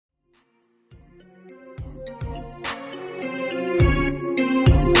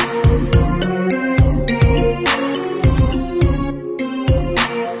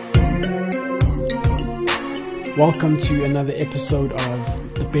Welcome to another episode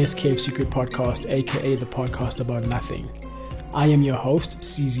of the Best Kept Secret Podcast, aka the podcast about nothing. I am your host,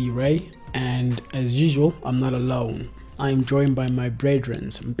 CZ Ray, and as usual, I'm not alone. I am joined by my brethren,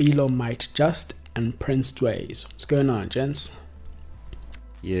 Mbilo Might Just and Prince Dways. What's going on, gents?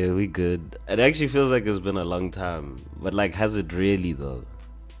 Yeah, we good. It actually feels like it's been a long time, but like, has it really though?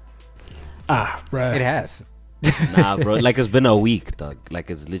 Bruh. It has. Nah, bro. Like, it's been a week, dog.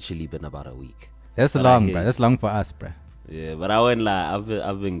 Like, it's literally been about a week. That's long, bro. That's long for us, bro. Yeah, but I won't lie.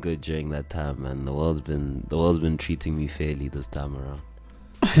 I've been good during that time, man. The world's been treating me fairly this time around.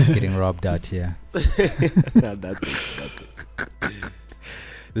 Getting robbed out here. That's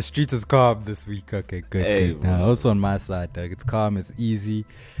The streets is calm this week. Okay, good. Hey, good. Now, also on my side, dog, it's calm, it's easy.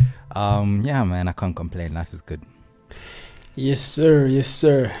 Yeah, man, I can't complain. Life is good. Yes, sir. Yes,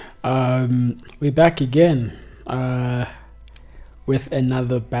 sir. We're back again with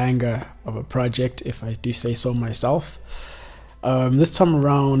another banger of a project, if I do say so myself. This time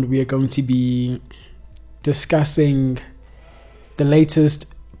around, we are going to be discussing the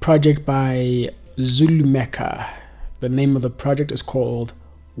latest project by ZuluMecca. The name of the project is called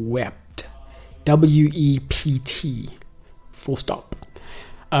Wept. W-E-P-T. Full stop.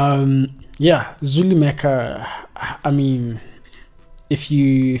 ZuluMecca, I mean, if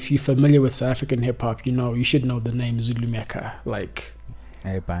you're familiar with South African hip hop, you should know the name ZuluMecca. Like,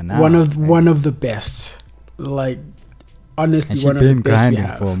 hey, by now, one of the best. Like, honestly, and one of the best we grinding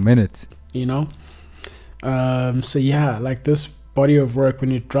have. for a minute. So yeah, like this body of work,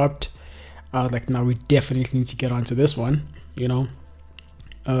 when it dropped, I was like, now we definitely need to get onto this one.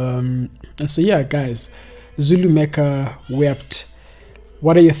 And so yeah, guys, ZuluMecca Wept.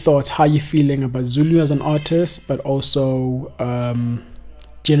 What are your thoughts? How are you feeling about Zulu as an artist, but also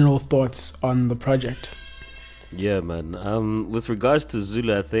general thoughts on the project? Yeah, man. With regards to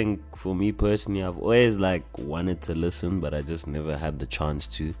Zulu, I think for me personally, I've always wanted to listen, but I just never had the chance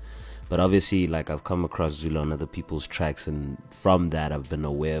to. But obviously, I've come across Zulu on other people's tracks, and from that, I've been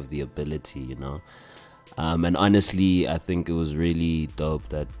aware of the ability, And honestly, I think it was really dope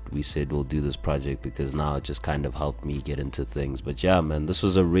that we said we'll do this project, because now it just kind of helped me get into things. But yeah, man, this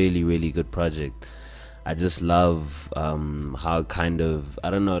was a really, really good project. I just love how kind of, I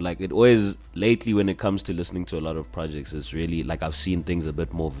don't know, it always, lately when it comes to listening to a lot of projects, it's really I've seen things a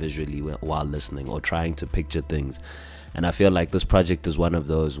bit more visually while listening or trying to picture things. And I feel like this project is one of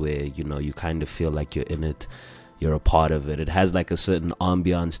those where, you kind of feel like you're in it. You're a part of it. It has a certain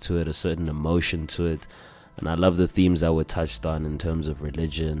ambiance to it, a certain emotion to it. And I love the themes that were touched on in terms of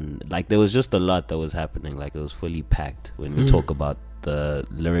religion. There was just a lot that was happening. It was fully packed when we talk about the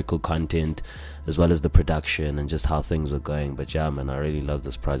lyrical content as well as the production and just how things were going. But yeah, man, I really love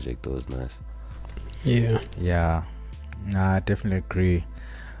this project. It was nice. Yeah. I definitely agree.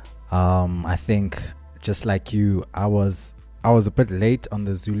 I think just like you, I was a bit late on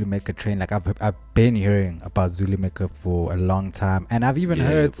the ZuluMecca train. I've been hearing about ZuluMecca for a long time, and I've even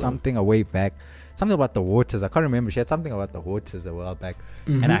heard something a way back, something about the waters. I can't remember. She had something about the waters a while back,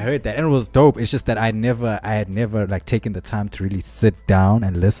 and I heard that, and it was dope. It's just that I had never taken the time to really sit down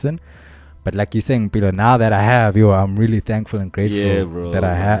and listen. But like you're saying, Pilo, now that I have, I'm really thankful and grateful that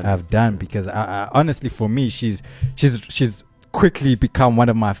I've done, because I honestly, for me, she's quickly become one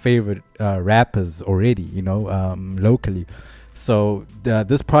of my favorite rappers already, locally. So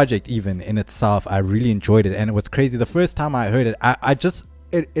this project, even in itself, I really enjoyed it. And it was crazy. The first time I heard it, I just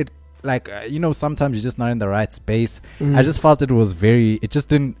sometimes you're just not in the right space. I just felt I just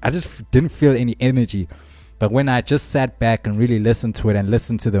didn't feel any energy. But when I just sat back and really listened to it and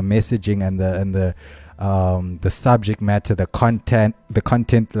listened to the messaging and the subject matter, the content,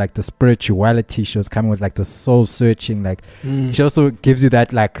 the spirituality, she was coming with the soul searching. She also gives you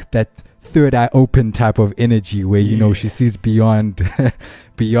that third eye open type of energy where she sees beyond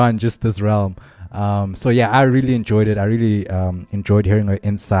just this realm. So yeah, I really enjoyed it. I really enjoyed hearing her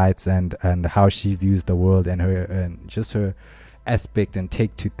insights and how she views the world and just her aspect and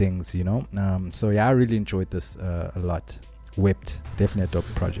take to things, so yeah, I really enjoyed this a lot. Wept, definitely a dope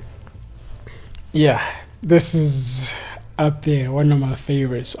project. Yeah, this is up there, one of my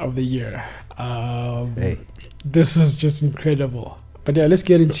favorites of the year. This is just incredible. But yeah, let's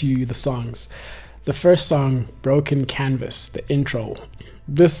get into the songs. The first song, Broken Canvas, the intro.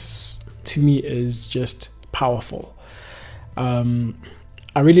 This, to me, is just powerful. I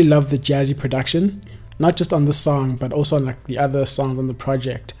really love the jazzy production, not just on the song, but also on the other songs on the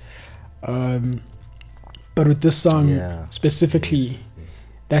project. But with this song specifically,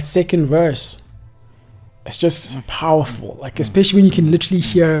 that second verse, it's just powerful. Like, especially when you can literally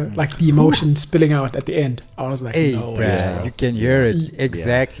hear like the emotion spilling out at the end. I was like, Hey, no, bruh, you can hear it.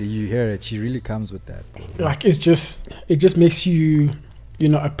 Exactly, you hear it. She really comes with that. like it just makes you, you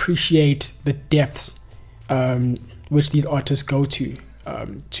know, appreciate the depths which these artists go to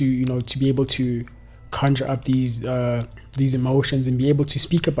you know, to be able to conjure up these emotions and be able to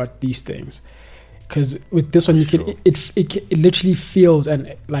speak about these things. Because with this one, you can it literally feels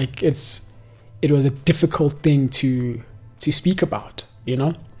and like it was a difficult thing to speak about, you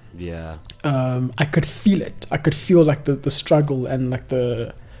know. Yeah. I could feel it. I could feel like the struggle and like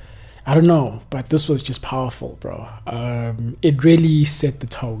I don't know, but this was just powerful, bro. It really set the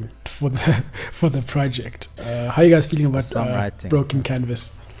tone for the project. How are you guys feeling about Broken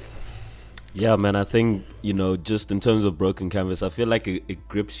Canvas? Yeah, man, I think, you know, just in terms of Broken Canvas, I feel like it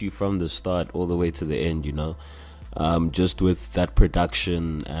grips you from the start all the way to the end, you know. Just with that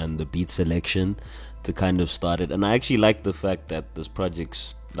production and the beat selection to kind of start it. And I actually like the fact that this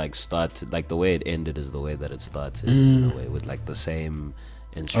project like started, like the way it ended is the way that it started, in a way, with like the same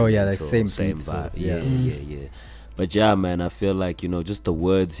instrumental, like same vibe. Yeah. But yeah, man, I feel like, you know, just the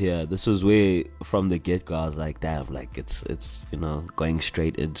words here, this was where from the get-go I was like, damn, like it's you know, going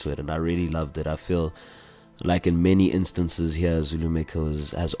straight into it, and I really loved it. I feel like in many instances here,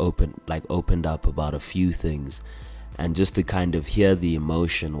 ZuluMecca has opened up about a few things, and just to kind of hear the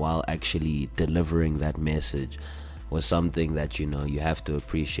emotion while actually delivering that message was something that, you know, you have to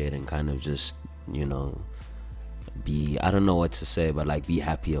appreciate and kind of just, you know, be, I don't know what to say, but like be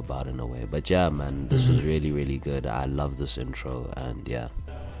happy about in a way. But yeah, man, this was really, really good. I love this intro, and yeah,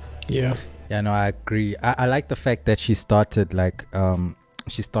 no, I agree. I like the fact that she started like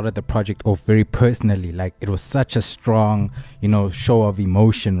she started the project off very personally. Like, it was such a strong, you know, show of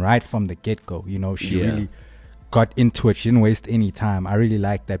emotion right from the get-go. You know, she really got into it. She didn't waste any time. I really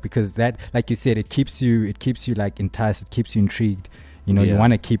like that, because that, like you said, it keeps you like enticed, it keeps you intrigued. You know, you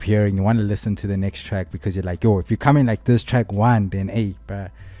want to keep hearing, you want to listen to the next track, because you're like, yo, if you come in like this track one, then hey, bruh,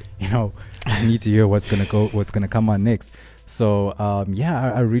 you know, I need to hear what's gonna come on next. So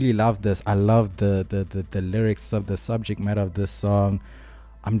I really love this. I love the lyrics of the subject matter of this song.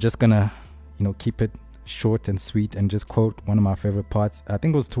 I'm just gonna, you know, keep it short and sweet and just quote one of my favorite parts. I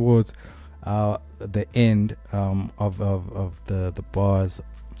think it was towards the end of the bars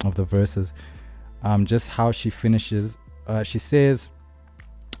of the verses. Just how she finishes. She says,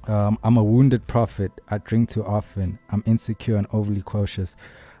 I'm a wounded prophet. I drink too often. I'm insecure and overly cautious.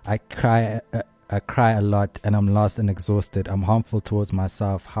 I cry a lot, and I'm lost and exhausted. I'm harmful towards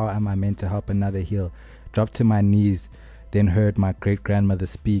myself. How am I meant to help another heal? Dropped to my knees, then heard my great grandmother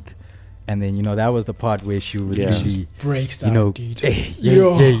speak. And then, you know, that was the part where she was really breaks down, you know, dude. Like,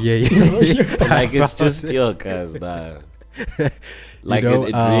 it's just yo, cause like, you know,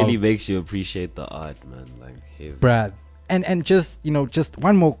 it really makes you appreciate the art, man. Like, hey, bruh. And just, you know, just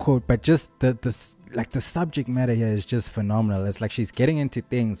one more quote, but just the subject matter here is just phenomenal. It's like she's getting into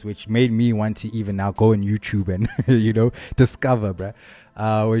things which made me want to even now go on YouTube and you know, discover, bruh.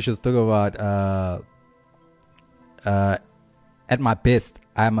 Where she's talking about at my best,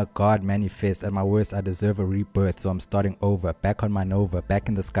 I'm a God manifest. At my worst, I deserve a rebirth. So I'm starting over, back on my Nova, back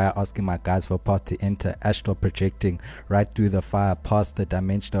in the sky, asking my guys for a path to enter. Astral projecting right through the fire, past the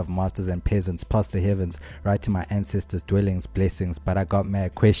dimension of masters and peasants, past the heavens, right to my ancestors' dwellings, blessings. But I got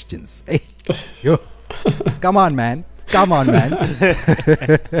mad questions. Hey, yo, come on, man.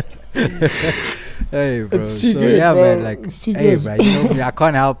 Hey, bro. It's too good, yeah, bro. man. Like, it's too hey, good. bro. You know me, I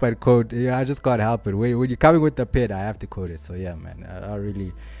can't help but quote. Yeah, I just can't help it. When you're coming with the pen, I have to quote it. So yeah, man. I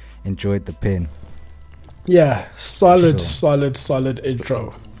really enjoyed the pen. Yeah, solid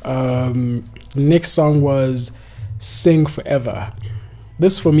intro. The next song was "Sing Forever."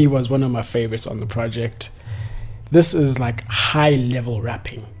 This for me was one of my favorites on the project. This is like high level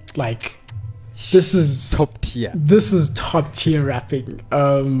rapping. Like, this is top tier. This is top tier rapping.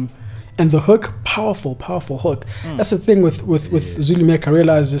 And the hook, powerful hook. That's the thing with ZuluMecca. I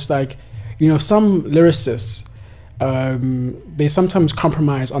realize just like, you know, some lyricists, they sometimes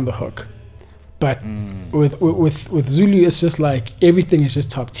compromise on the hook, but with Zulu, it's just like everything is just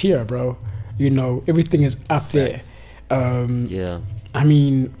top tier, bro. You know, everything is up there. I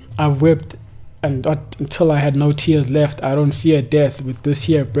mean, I whipped, and until I had no tears left, I don't fear death. With this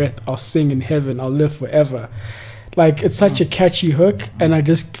here breath, I'll sing in heaven. I'll live forever. Like, it's such a catchy hook, and I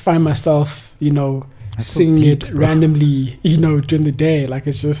just find myself, you know, singing it randomly, you know, during the day. Like,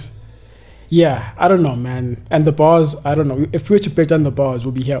 it's just, yeah, I don't know, man. And the bars, I don't know. If we were to break down the bars,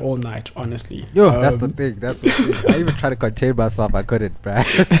 we'll be here all night, honestly. That's the thing. I even tried to contain myself. I couldn't,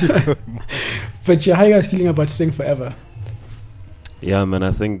 bruh. But yeah, how you guys feeling about Sing Forever? Yeah, man,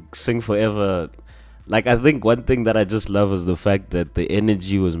 I think Sing Forever, like, I think one thing that I just love is the fact that the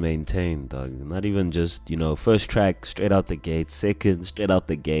energy was maintained, dog. Not even just, you know, first track straight out the gate, second straight out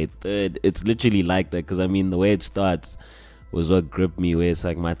the gate, third. It's literally like that, because I mean, the way it starts was what gripped me, where it's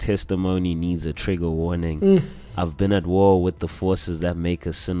like, my testimony needs a trigger warning. I've been at war with the forces that make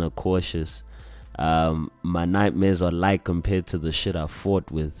a sinner cautious. My nightmares are light compared to the shit I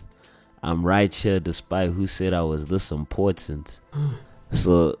fought with. I'm right here despite who said I was this important.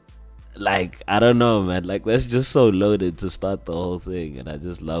 So, like, I don't know, man. Like, that's just so loaded to start the whole thing. And I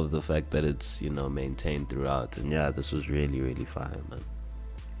just love the fact that it's, you know, maintained throughout. And yeah, this was really, really fire, man.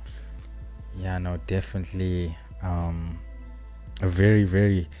 Yeah, no, definitely. A very,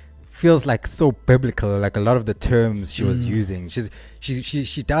 very feels like so biblical. Like a lot of the terms she was using,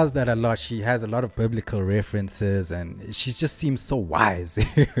 she does that a lot. She has a lot of biblical references, and she just seems so wise.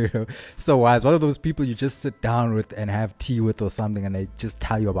 You know? So wise. One of those people you just sit down with and have tea with or something, and they just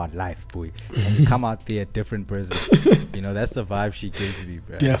tell you about life, boy, and you come out there a different person. You know, that's the vibe she gives me,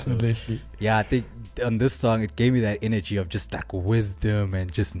 bro. Definitely. So, yeah, I think on this song it gave me that energy of just like wisdom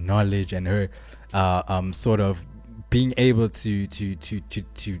and just knowledge, and her sort of being able to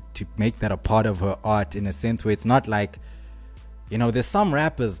make that a part of her art, in a sense where it's not like, you know, there's some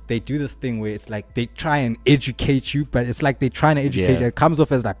rappers, they do this thing where it's like they try and educate you, but it's like they're trying to educate you. It comes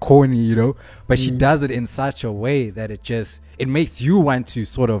off as like corny, you know, but she does it in such a way that it makes you want to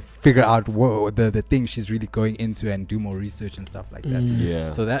sort of figure out what the thing she's really going into and do more research and stuff like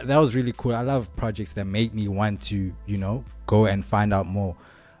that. So that was really cool. I love projects that make me want to, you know, go and find out more.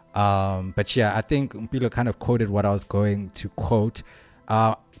 But yeah, I think Mpilo kind of quoted what I was going to quote.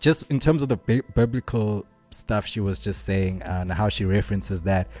 Just in terms of the biblical stuff she was just saying, and how she references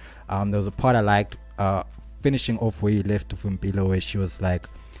that. There was a part I liked, finishing off where you left with Mpilo, where she was like,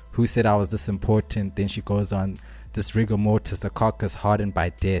 who said I was this important? Then she goes on, this rigor mortis, a carcass hardened by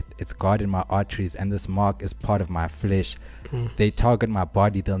death. It's God in my arteries, and this mark is part of my flesh. They target my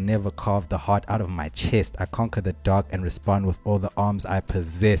body, they'll never carve the heart out of my chest. I conquer the dark and respond with all the arms I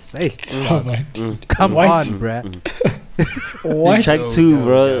possess. Hey, come on, bruh. What? Track 2,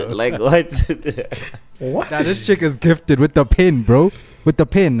 bro. No. Like, what? What? Nah, this chick is gifted with the pen, bro. With the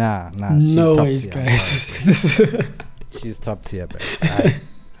pen, nah. No ways, guys. She's top tier, bro.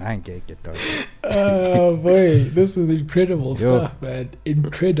 I ain't get though. Oh boy, this is incredible stuff, man.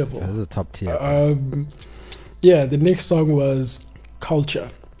 Incredible. This is a top tier. Yeah, the next song was Culture.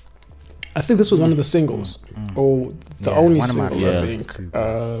 I think this was one of the singles, or the only single, I think.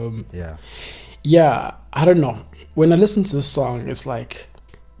 Yeah, I don't know. When I listen to this song, it's like,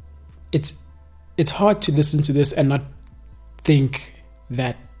 it's hard to listen to this and not think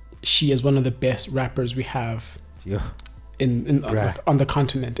that she is one of the best rappers we have in on the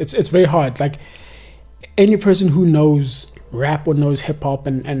continent. It's very hard. Like, any person who knows rap or knows hip hop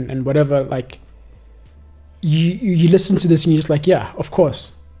and whatever, like, you listen to this and you're just like, yeah, of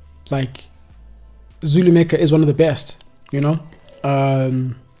course. Like, ZuluMecca is one of the best, you know?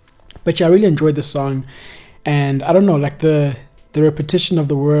 But yeah, I really enjoyed this song. And I don't know, like the repetition of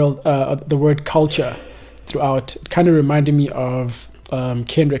the word culture throughout, it kind of reminded me of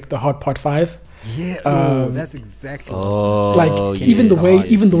Kendrick, the Hot Pot 5. Yeah, that's exactly even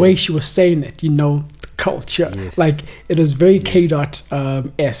the way she was saying it, you know, the culture, like it was very K-Dot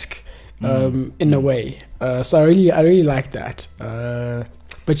esque in a way. So I really like that.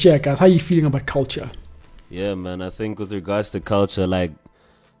 But yeah, guys, how are you feeling about culture? Yeah, man, I think with regards to culture, like,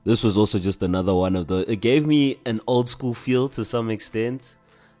 this was also just another one of the, it gave me an old school feel to some extent.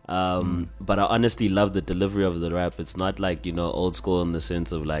 But I honestly love the delivery of the rap. It's not like, you know, old school in the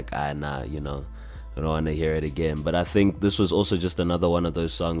sense of like, you know, I don't want to hear it again. But I think this was also just another one of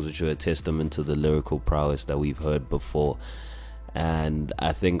those songs which were a testament to the lyrical prowess that we've heard before. And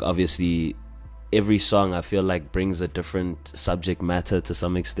I think obviously every song I feel like brings a different subject matter to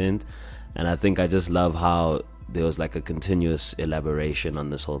some extent. And I think I just love how there was like a continuous elaboration on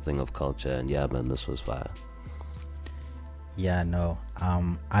this whole thing of culture. And yeah, man, this was fire. Yeah, no.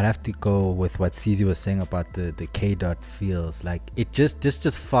 I'd have to go with what CZ was saying about the K-Dot feels. Like, this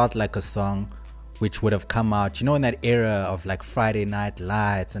just felt like a song which would have come out, you know, in that era of like Friday Night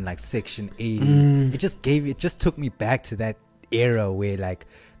Lights and like Section 80. It just took me back to that era where like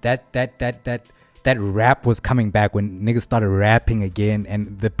that rap was coming back, when niggas started rapping again,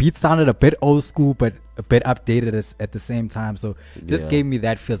 and the beat sounded a bit old school but a bit updated at the same time. So this gave me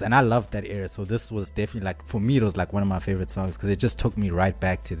that feels, and I loved that era. So this was definitely, like, for me, it was like one of my favorite songs because it just took me right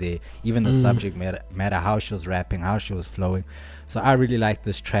back to there. Even the subject matter, how she was rapping, how she was flowing. So I really like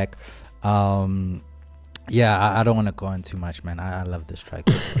this track. Yeah, I don't want to go on too much, man. I love this track.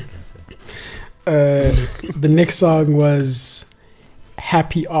 The next song was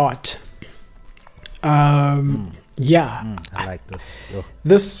Happy Art. Yeah. I like this. Yo.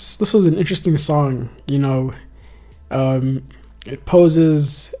 This was an interesting song, you know. It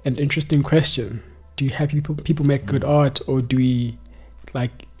poses an interesting question. Do you have people make good art, or do we,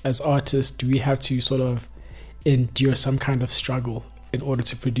 like, as artists, do we have to sort of endure some kind of struggle in order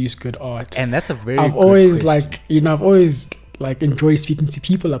to produce good art? And that's a very I've good always question. I've always enjoyed speaking to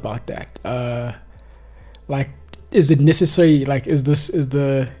people about that. Like, is it necessary? Like, is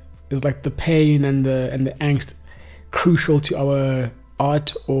the pain and the angst crucial to our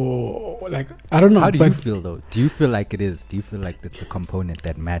art, or like, I don't know. How do you feel though? Do you feel like it is? Do you feel like it's a component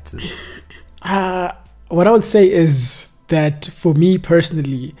that matters? What I would say is that for me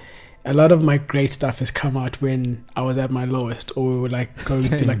personally, a lot of my great stuff has come out when I was at my lowest, or like going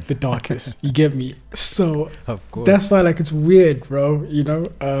to like the darkest. You get me? So Of course. that's why, like, it's weird, bro. You know.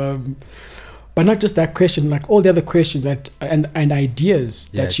 But not just that question, like all the other questions that and ideas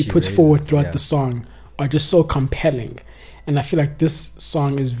Yeah, that she she puts raises, forward throughout yeah. the song are just so compelling. And I feel like this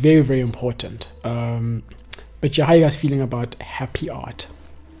song is very, very important. But yeah, how are you guys feeling about happy art?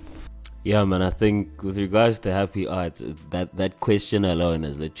 Yeah, man, I think with regards to happy art, that question alone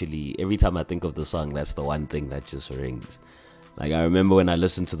is literally, every time I think of the song, that's the one thing that just rings. Like, I remember when I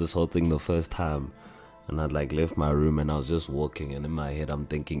listened to this whole thing the first time, and I'd like left my room and I was just walking, and in my head I'm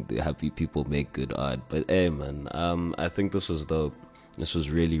thinking, do happy people make good art? But hey, man, I think this was dope. This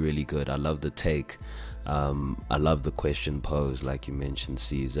was really, really good. I love the take. I love the question posed, like you mentioned,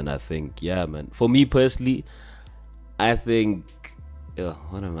 C's. And I think, yeah, man, for me personally, I think,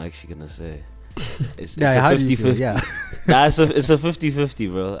 what am I actually gonna say? It's a 50-50. Yeah. Nah, it's a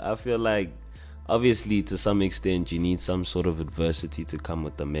 50-50, bro. I feel like, obviously, to some extent, you need some sort of adversity to come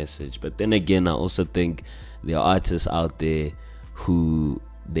with the message. But then again, I also think there are artists out there who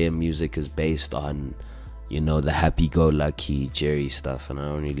their music is based on, you know, the happy-go-lucky Jerry stuff. And I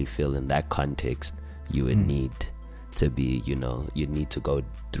don't really feel in that context you would need to be, you know, you need to go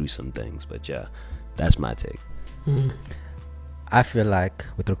through some things. But yeah, that's my take. I feel like,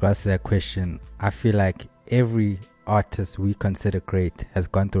 with regards to that question, I feel like every artist we consider great has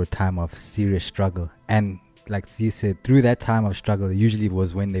gone through a time of serious struggle. And like Z said, through that time of struggle, usually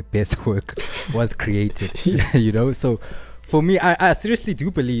was when their best work was created. You know? So for me, I seriously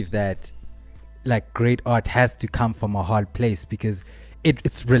do believe that, like, great art has to come from a hard place, because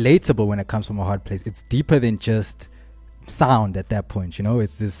it's relatable when it comes from a hard place. It's deeper than just sound at that point, you know?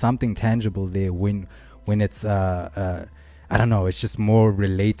 There's something tangible there when it's I don't know, it's just more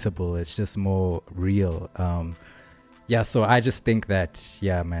relatable, it's just more real. Yeah, so I just think that,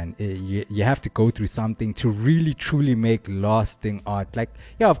 yeah, man, you have to go through something to really truly make lasting art. Like,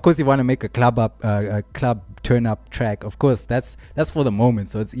 yeah, of course, you want to make a club turn up track. Of course, that's for the moment,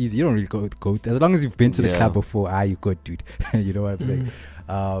 so it's easy. You don't really go as long as you've been to the club before. You good, dude. You know what I'm saying?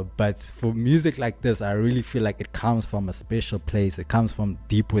 But for music like this, I really feel like it comes from a special place. It comes from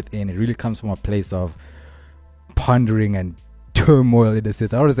deep within. It really comes from a place of pondering and turmoil, in a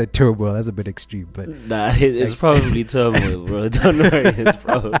sense. I want to say turmoil, that's a bit extreme, but nah, it's probably turmoil, bro. Don't worry, it's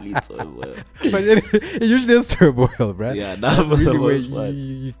probably turmoil. But it usually is turmoil, bro. Yeah, that's really where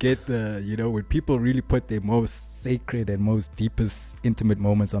you get the, you know, when people really put their most sacred and most deepest intimate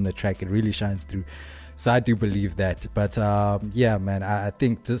moments on the track, it really shines through. So I do believe that. But yeah, man, I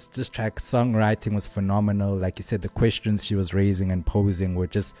think this track songwriting was phenomenal. Like you said, the questions she was raising and posing were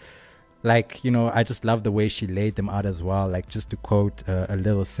just, like, you know, I just love the way she laid them out as well. Like, just to quote a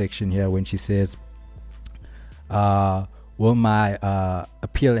little section here when she says, will my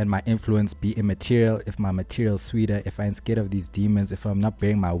appeal and my influence be immaterial if my material's sweeter, if I ain't scared of these demons, if I'm not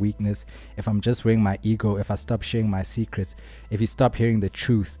bearing my weakness, if I'm just wearing my ego, if I stop sharing my secrets, if you stop hearing the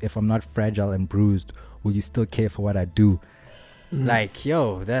truth, if I'm not fragile and bruised, will you still care for what I do? Like,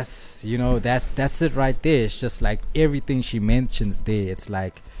 yo, that's, you know, that's it right there. It's just like everything she mentions there. It's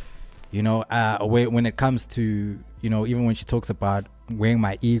like, you know, when it comes to, you know, even when she talks about wearing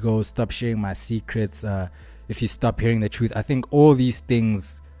my ego, stop sharing my secrets, if you stop hearing the truth, I think all these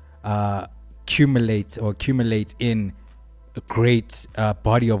things accumulate in a great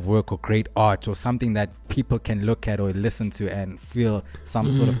body of work or great art, or something that people can look at or listen to and feel some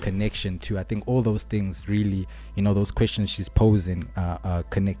sort of connection to. I think all those things really, you know, those questions she's posing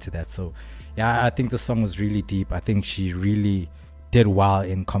connect to that. So yeah, I think the song was really deep. I think she really did well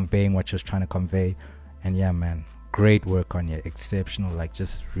in conveying what she was trying to convey. And yeah, man, great work on you. Exceptional, like,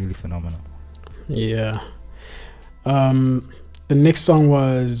 just really phenomenal. Yeah. The next song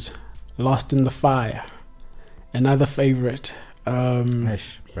was Lost in the Fire, another favorite. Lyrically,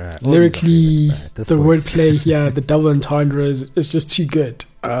 the wordplay here, the double entendre is just too good.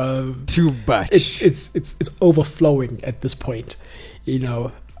 Too much. It's overflowing at this point, you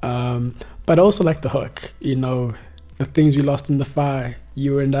know. but I also like the hook. The things we lost in the fire,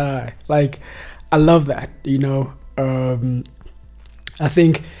 you and I. Like, I love that. I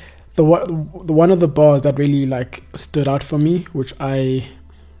think the one of the bars that really like stood out for me, which I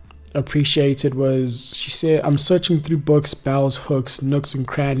appreciated, was she said, "I'm searching through books, bells, hooks, nooks and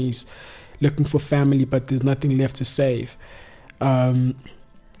crannies, looking for family, but there's nothing left to save."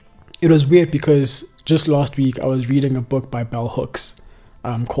 It was weird because just last week I was reading a book by Bell Hooks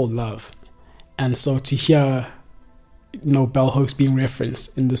called Love, and so to hear Bell Hooks being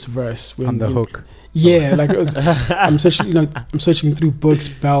referenced in this verse on the hook. Yeah, like it was, I'm searching through books,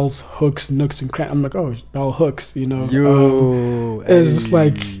 bells, hooks, nooks and crannies. I'm like, oh, Bell Hooks, it's just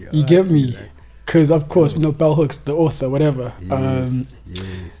like, you get me, because of course Bell Hooks, the author, whatever. Yes.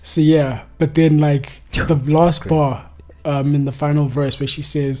 So yeah, but then like the last bar in the final verse where she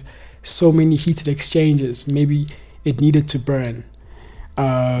says, "So many heated exchanges, maybe it needed to burn,"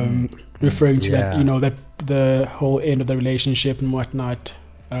 referring to that, that the whole end of the relationship and whatnot.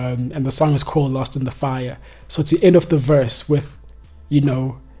 And the song is called "Lost in the Fire." So to end off the verse with,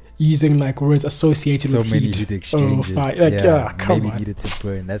 using like words associated with many heat, heat exchanges, fire. Like, come maybe on. needed to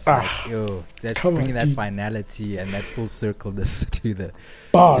burn. That's that's bringing that finality and that full circleness to the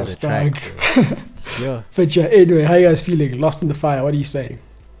bars, to the track. Yeah. But yeah, anyway, how you guys feeling? Lost in the Fire. What are you saying?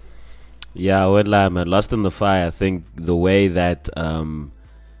 Yeah, I would lie, man. Lost in the Fire. I think the way that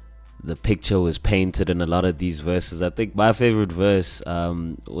the picture was painted in a lot of these verses. I think my favorite verse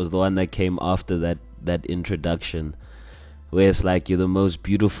was the one that came after that introduction, where it's like, "You're the most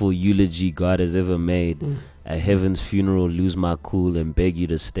beautiful eulogy God has ever made. At heaven's funeral, lose my cool and beg you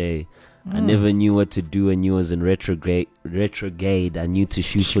to stay. I never knew what to do when you was in retrograde. I knew to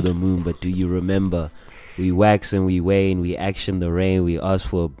shoot for the moon, but do you remember? We wax and we wane, we action the rain, we ask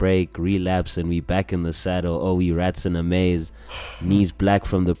for a break, relapse and we back in the saddle. Oh, we rats in a maze, knees black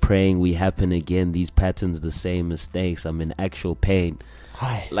from the praying, we happen again, these patterns the same mistakes, I'm in actual pain."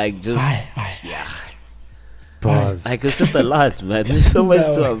 Like, just, yeah. Pause. Like, it's just a lot, man. There's so much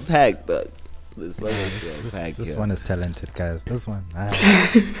to unpack, but there's so much to unpack. This one is talented, guys. This one.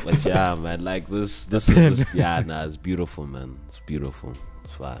 But yeah, man, like, this is just, it's beautiful, man. It's beautiful.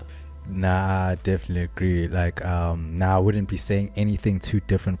 It's fine. Nah, I definitely agree. Like, I wouldn't be saying anything too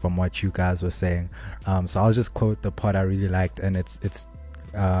different from what you guys were saying. So I'll just quote the part I really liked, and it's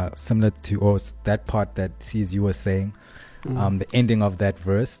similar to that part that you were saying. The ending of that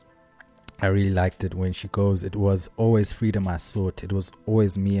verse, I really liked it when she goes, "It was always freedom I sought. It was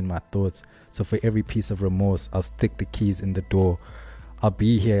always me and my thoughts. So for every piece of remorse, I'll stick the keys in the door. I'll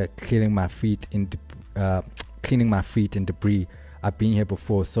be here cleaning my feet in debris. I've been here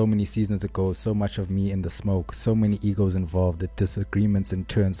before, so many seasons ago, so much of me in the smoke, so many egos involved, the disagreements in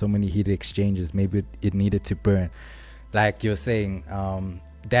turn, so many heated exchanges, maybe it needed to burn." Like you're saying,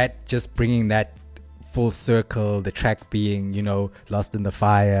 that just bringing that full circle, the track being, lost in the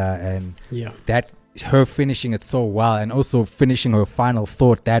fire, and that her finishing it so well, and also finishing her final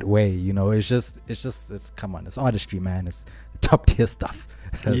thought that way, it's come on, it's artistry, man. It's top tier stuff.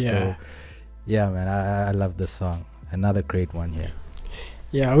 So, yeah, man, I love this song. Another great one here.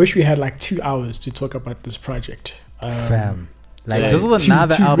 Yeah, I wish we had like 2 hours to talk about this project. Fam. Like, this was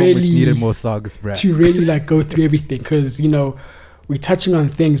another album really, which needed more songs, bro. To really like go through everything, because, we're touching on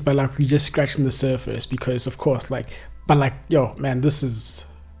things, but like we're just scratching the surface, because of course, yo, man, this is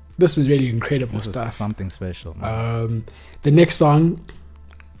really incredible stuff. Something special, man. The next song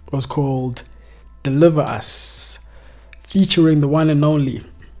was called "Deliver Us," featuring the one and only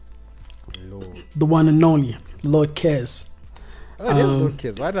Lord Cares. Oh, yes, Lord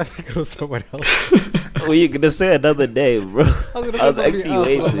Cares. Why did I think it was someone else? Well, you're gonna say another name, bro. I was actually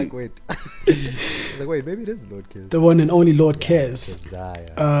waiting. I was like, wait, maybe it is Lord Cares. The one and only Lord Cares. This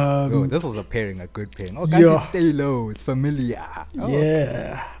was a good pairing. Oh, God, can stay low. It's familiar.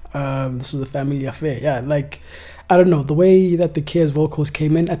 This was a family affair. Yeah, like, I don't know, the way that the Cares vocals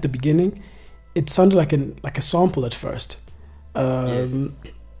came in at the beginning, it sounded like a sample at first.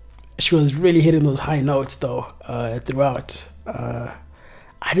 She was really hitting those high notes though throughout.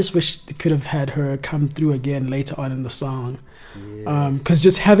 I just wish they could have had her come through again later on in the song, because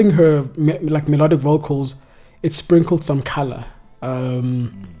just having her melodic vocals, it sprinkled some color. But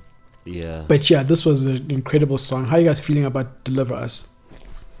yeah, this was an incredible song. How are you guys feeling about "Deliver Us"?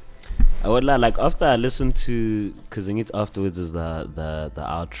 I would like, after I listened to, because afterwards is the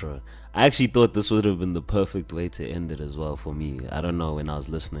outro. I actually thought this would have been the perfect way to end it as well for me. I don't know, when I was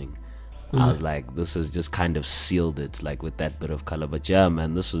listening, I was like, this has just kind of sealed it, like, with that bit of color. But yeah,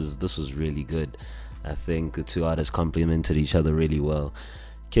 man, this was really good. I think the two artists complemented each other really well.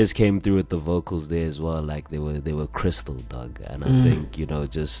 Kiss came through with the vocals there as well, like they were crystal, dog. And I think,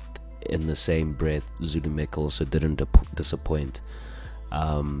 just in the same breath, ZuluMecca also didn't disappoint.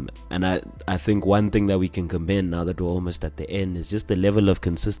 And I think one thing that we can commend now that we're almost at the end is just the level of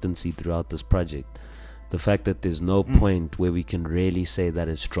consistency throughout this project. The fact that there's no point where we can really say that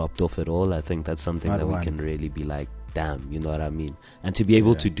it's dropped off at all. I think that's something that we can really be like, damn, you know what I mean? And to be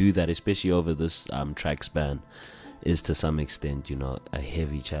able to do that, especially over this track span, is to some extent, you know, a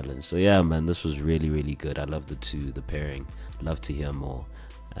heavy challenge. So yeah, man, this was really, really good. I love the pairing. Love to hear more.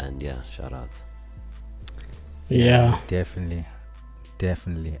 And yeah, shout out. Yeah, definitely.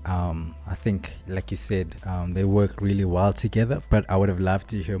 I think, like you said, they work really well together, but I would have loved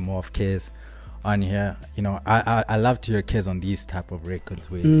to hear more of Kez on here. You know, I love to hear Kez on these type of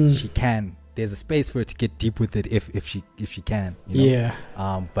records where she can, there's a space for her to get deep with it if she can, you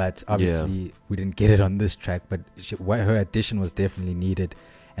know? But obviously we didn't get it on this track, but her addition was definitely needed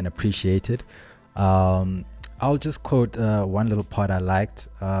and appreciated. I'll just quote one little part I liked,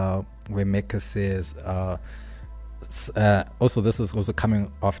 where Mecca says, also this is also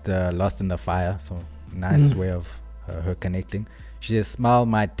coming after Lost in the Fire, so nice way of her connecting. She says, smile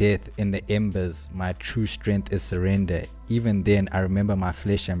my death in the embers, my true strength is surrender. Even then I remember my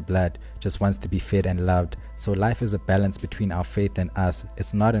flesh and blood just wants to be fed and loved. So life is a balance between our faith and us.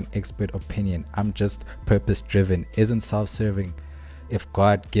 It's not an expert opinion, I'm just purpose driven. Isn't self-serving if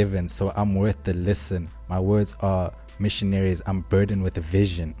God given, so I'm worth the listen. My words are missionaries, I'm burdened with a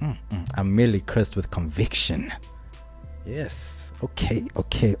vision. I'm merely cursed with conviction. Yes, okay.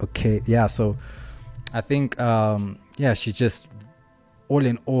 Yeah, so I think she just, all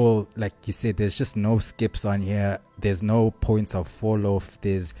in all, like you said, there's just no skips on here. There's no points of fall off.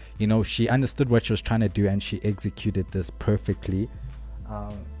 There's, you know, she understood what she was trying to do and she executed this perfectly,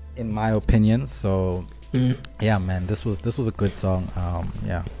 in my opinion. So yeah, man, this was a good song.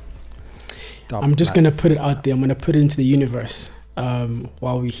 I'm just gonna put it out there. I'm gonna put it into the universe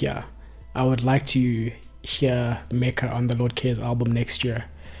while we're here. I would like to hear Mecca on the Lord Cares album next year.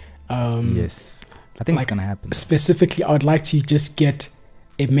 Yes, I think it's gonna happen. Specifically, I would like to just get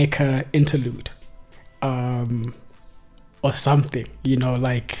a Mecca interlude, or something, you know,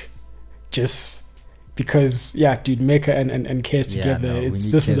 like, just because, yeah, dude, Mecca and Cares together,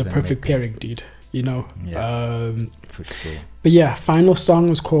 this is a perfect pairing, dude, you know. For sure. But yeah, final song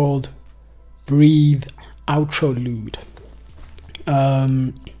was called Breathe Outrolude.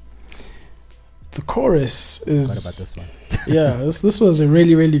 The chorus is, what about this one? Yeah, this was a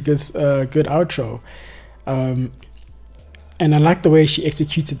really, really good outro, and I like the way she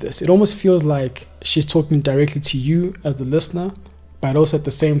executed this. It almost feels like she's talking directly to you as the listener, but also at the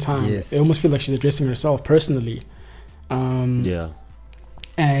same time, it almost feels like she's addressing herself personally. And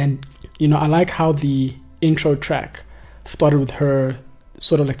you know, I like how the intro track started with her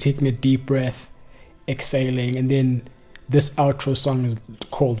sort of like taking a deep breath, exhaling, and then this outro song is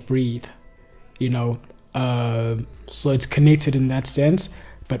called Breathe, you know. So it's connected in that sense,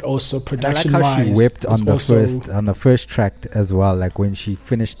 but also production wise. I like how she wept on the first track as well. Like when she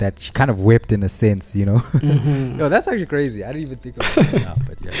finished that, she kind of wept in a sense, you know. Yo, that's actually crazy. I didn't even think of that now,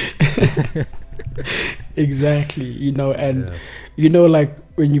 but yeah. Exactly, you know, and you know, like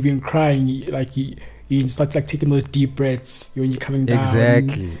when you've been crying, you start like taking those deep breaths when you're coming down.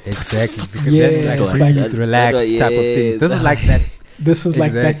 Exactly. Because then you like breathe, relax type of things. This is like that. This is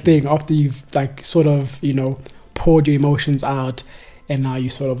like that thing after you've like sort of, you know, poured your emotions out, and now you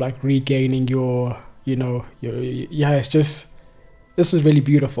sort of like regaining your, you know, it's just, this is really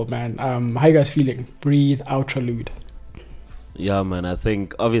beautiful, man. How you guys feeling? Breathe Outrolude. Yeah, man, I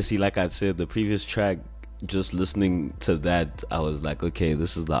think obviously, like I said, the previous track, just listening to that, I was like, okay,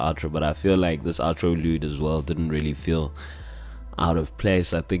 this is the outro, but I feel like this outrolude as well didn't really feel out of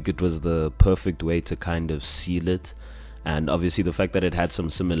place. I think it was the perfect way to kind of seal it. And obviously the fact that it had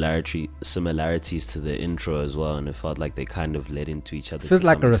some similarities to the intro as well, and it felt like they kind of led into each other. It feels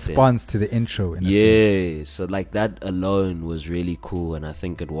like a response to the intro. In a sense. So like that alone was really cool, and I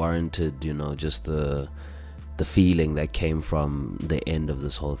think it warranted, you know, just the feeling that came from the end of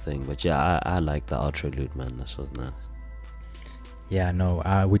this whole thing. But yeah, I like the outrolude, man. This was nice. Yeah, no,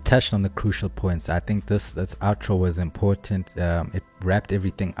 we touched on the crucial points. I think this outro was important. It wrapped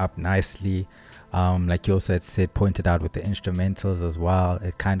everything up nicely. Like you also had said, pointed out with the instrumentals as well.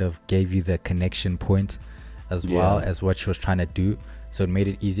 It kind of gave you the connection point as well as what she was trying to do. So it made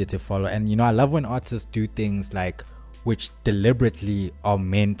it easier to follow. And, you know, I love when artists do things like which deliberately are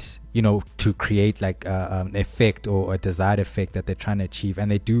meant, you know, to create like an effect or a desired effect that they're trying to achieve.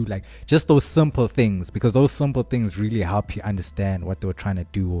 And they do like just those simple things, because those simple things really help you understand what they were trying to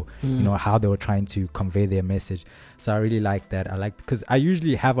do, or, you know, how they were trying to convey their message. So I really like that. I like, because I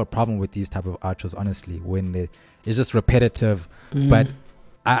usually have a problem with these type of outros, honestly, when it's just repetitive. But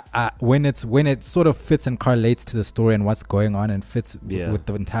when it sort of fits and correlates to the story and what's going on and fits Yeah. with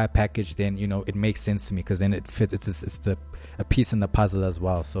the entire package, then it makes sense to me, because then it fits. It's a piece in the puzzle as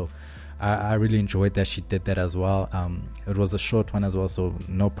well. So I really enjoyed that she did that as well. It was a short one as well, so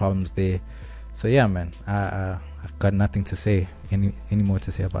no problems there. So yeah, man, I've got nothing to say any more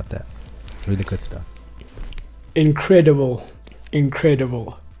to say about that. Really good stuff. Incredible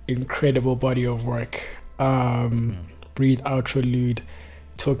body of work. Breathe outro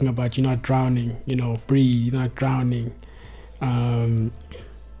talking about you're not drowning, breathe, you're not drowning.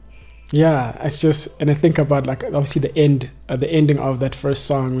 It's just, and I think about like obviously the ending of that first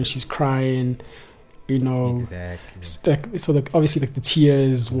song when she's crying, Exactly. so obviously like the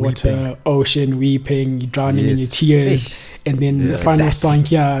tears, water, Weeping. Ocean, weeping, you're drowning in your Yes. tears. Eish. And then the final that's- song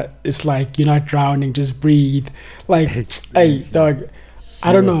here is like, you're not drowning, just breathe. Like, Exactly. hey, dog,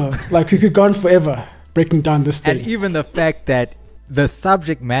 I don't know. Like, we could go on forever breaking down this thing. And even the fact that the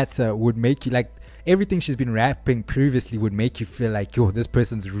subject matter would make you, like, everything she's been rapping previously would make you feel like, yo, this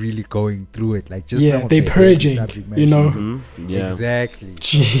person's really going through it. Like, just some of they the heavy purging, subject matter. Mhm. Yeah. Exactly.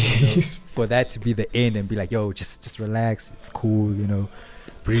 Jeez. For that to be the end and be like, yo, just relax, it's cool,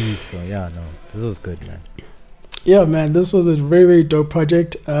 breathe. So yeah, no, this was good, man. Yeah, man, this was a very, very dope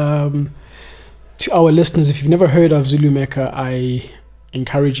project. To our listeners, if you've never heard of ZuluMecca, I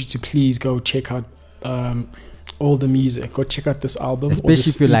encourage you to please go check out all the music. Go check out this album, or Especially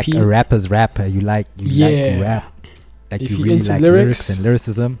this if you're like EP. a rapper's rapper, you like rap, like If you you're really into like lyrics, lyrics and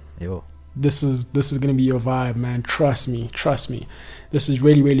lyricism. Yo, This is gonna be your vibe, man. Trust me. This is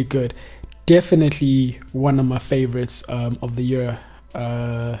really, really good. Definitely one of my favorites of the year.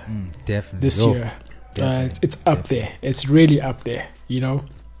 definitely This Yo, year. definitely, It's up there. It's really up there.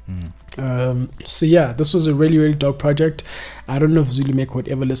 Mm. So yeah, this was a really, really dope project. I don't know if ZuluMecca would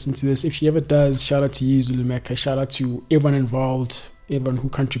ever listen to this. If she ever does, shout out to you, ZuluMecca. Shout out to everyone involved, everyone who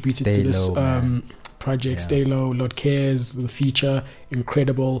contributed Stay to this low, man. project. Yeah. Stay Low, Lord Cares, the feature,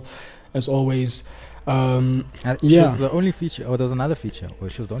 incredible as always. She Yeah. was the only feature, or there was another feature, or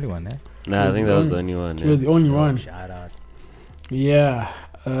she was the only one, eh? Nah, I think that was the only one. She was the only Oh, one. shout out. Yeah.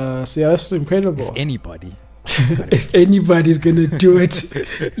 So yeah, that's incredible. If anybody, If anybody's gonna do it,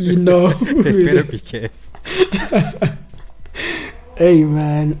 it better be Kes. Hey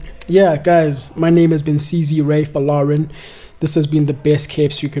man, yeah guys, my name has been CZ Ray for Lauren. This has been the Best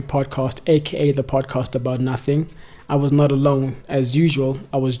Kept Secret podcast, aka the podcast about nothing. I was not alone. As usual,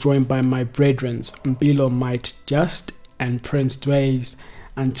 I was joined by my brethrens, Mbilo Might Just and Prince Dways.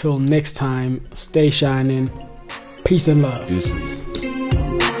 Until next time, stay shining. Peace and love. Deuces.